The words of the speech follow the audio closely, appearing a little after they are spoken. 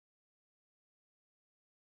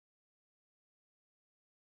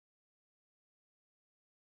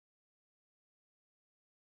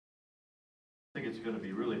think it's going to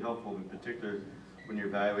be really helpful, in particular when you're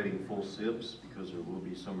evaluating full SIBs, because there will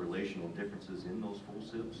be some relational differences in those full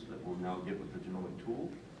SIBs that we'll now get with the genomic tool.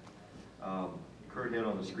 Kurt had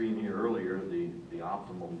on the screen here earlier the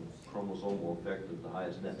optimum chromosomal effect of the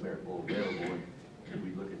highest net merit bull available. And if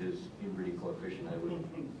we look at his inbreeding coefficient, I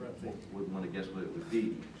wouldn't want to guess what it would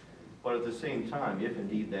be. But at the same time, if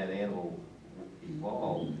indeed that animal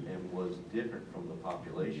evolved and was different from the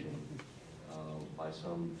population by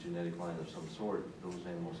some genetic line of some sort, those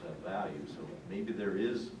animals have value. So maybe there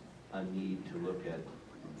is a need to look at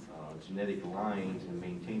genetic lines and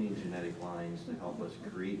maintaining genetic lines to help us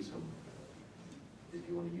create some, if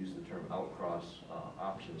you want to use the term, outcross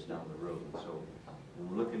options down the road. So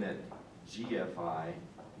when we're looking at GFI,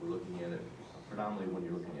 we're looking at it predominantly when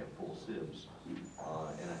you're looking at full SIBs.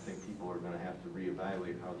 And I think people are going to have to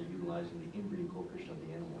reevaluate how they're utilizing the inbreeding coefficient of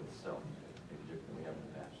the animal itself, maybe different than we have in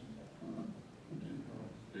the past.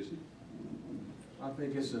 Jason? I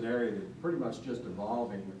think it's an area that's pretty much just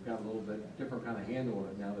evolving. We've got a little bit different kind of handle on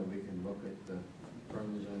it now that we can look at the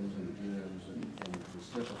chromosomes and the genomes and the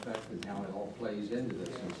SNP effect and how it all plays into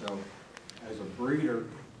this. And so, as a breeder,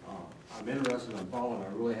 I'm interested in following. I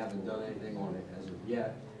really haven't done anything on it as of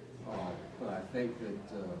yet, but I think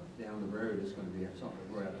that down the road it's going to be something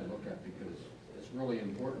we're going to have to look at, because it's really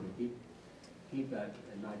important to keep that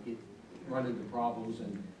and not run into problems,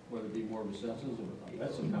 and whether it be more recessives, or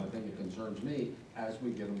that's the kind of thing that concerns me as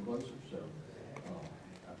we get them closer. So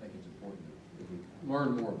I think it's important that we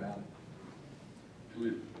learn more about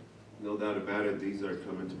it. No doubt about it, these are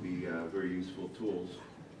coming to be very useful tools.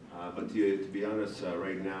 But to be honest,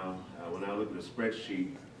 right now, when I look at the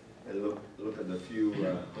spreadsheet and look at the few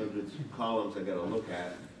hundreds of columns I got to look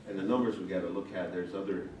at, and the numbers we got to look at, there's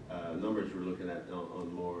other numbers we're looking at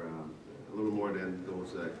on more, a little more than those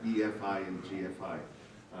EFI and GFI.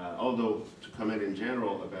 Although to comment in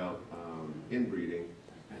general about inbreeding,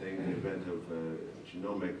 I think the event of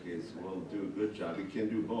genomic will do a good job. It can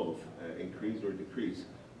do both, increase or decrease.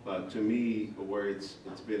 But to me, where it's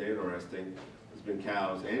been interesting, it's been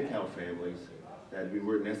cows and cow families that we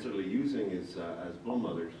weren't necessarily using as bull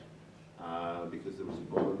mothers, because there was a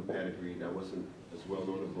bull in the pedigree that wasn't as well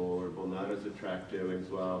known a bull, or a bull not as attractive as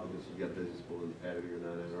well, because you get this bull in the pedigree, you're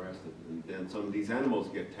not interested. And then some of these animals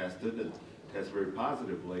get tested and test very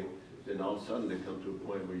positively, then all of a sudden they come to a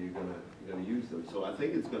point where you're gonna use them. So I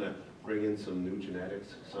think it's gonna bring in some new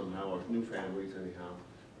genetics somehow, or new families anyhow,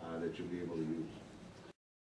 that you'll be able to use.